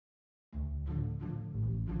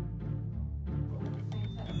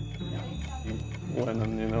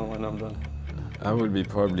when I'm done. I will be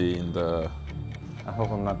probably in the I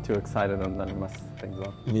hope I'm not too excited and then mess things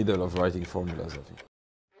up. middle of writing formulas, I think.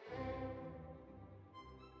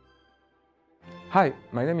 Hi,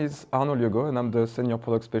 my name is Arnaud Liogo and I'm the Senior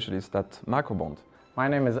Product Specialist at Macrobond. My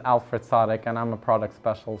name is Alfred Sadek and I'm a product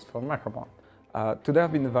specialist for Macrobond. Today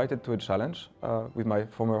I've been invited to a challenge with my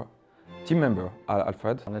former team member,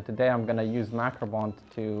 Alfred. And today I'm going to use Macrobond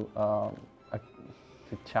to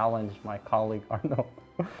challenge my colleague Arnaud.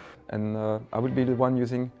 And I will be the one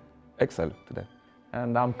using Excel today.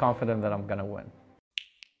 And I'm confident that I'm going to win.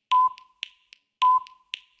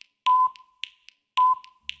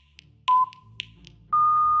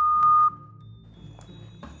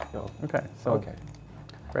 Okay, so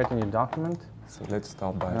create a new document. So let's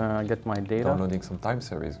start by get my data. downloading some time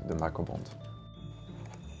series with the Macrobond.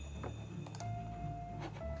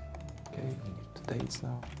 Okay, we need the dates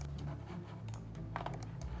now.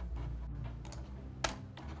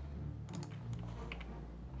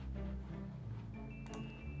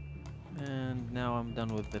 And now I'm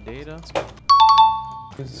done with the data.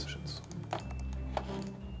 Solutions.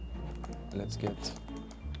 Let's get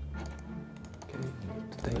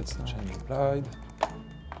the dates now. Change applied.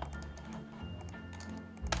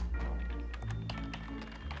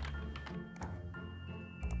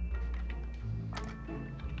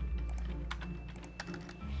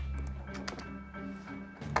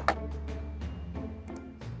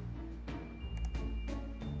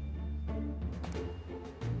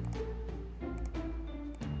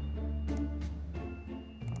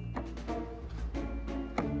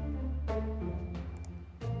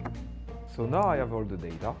 So now I have all the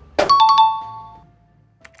data.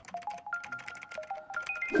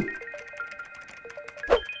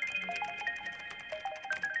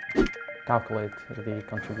 Calculate the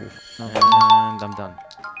contribution. And I'm done.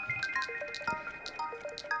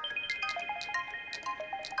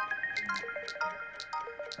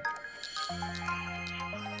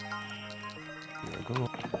 Here we go.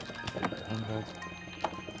 100.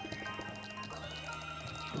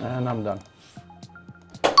 And I'm done.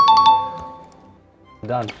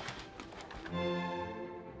 Done.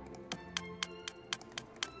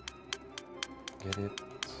 Get it.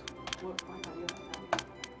 I'm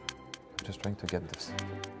just trying to get this.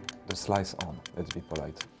 The slice on. Let's be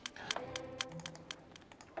polite.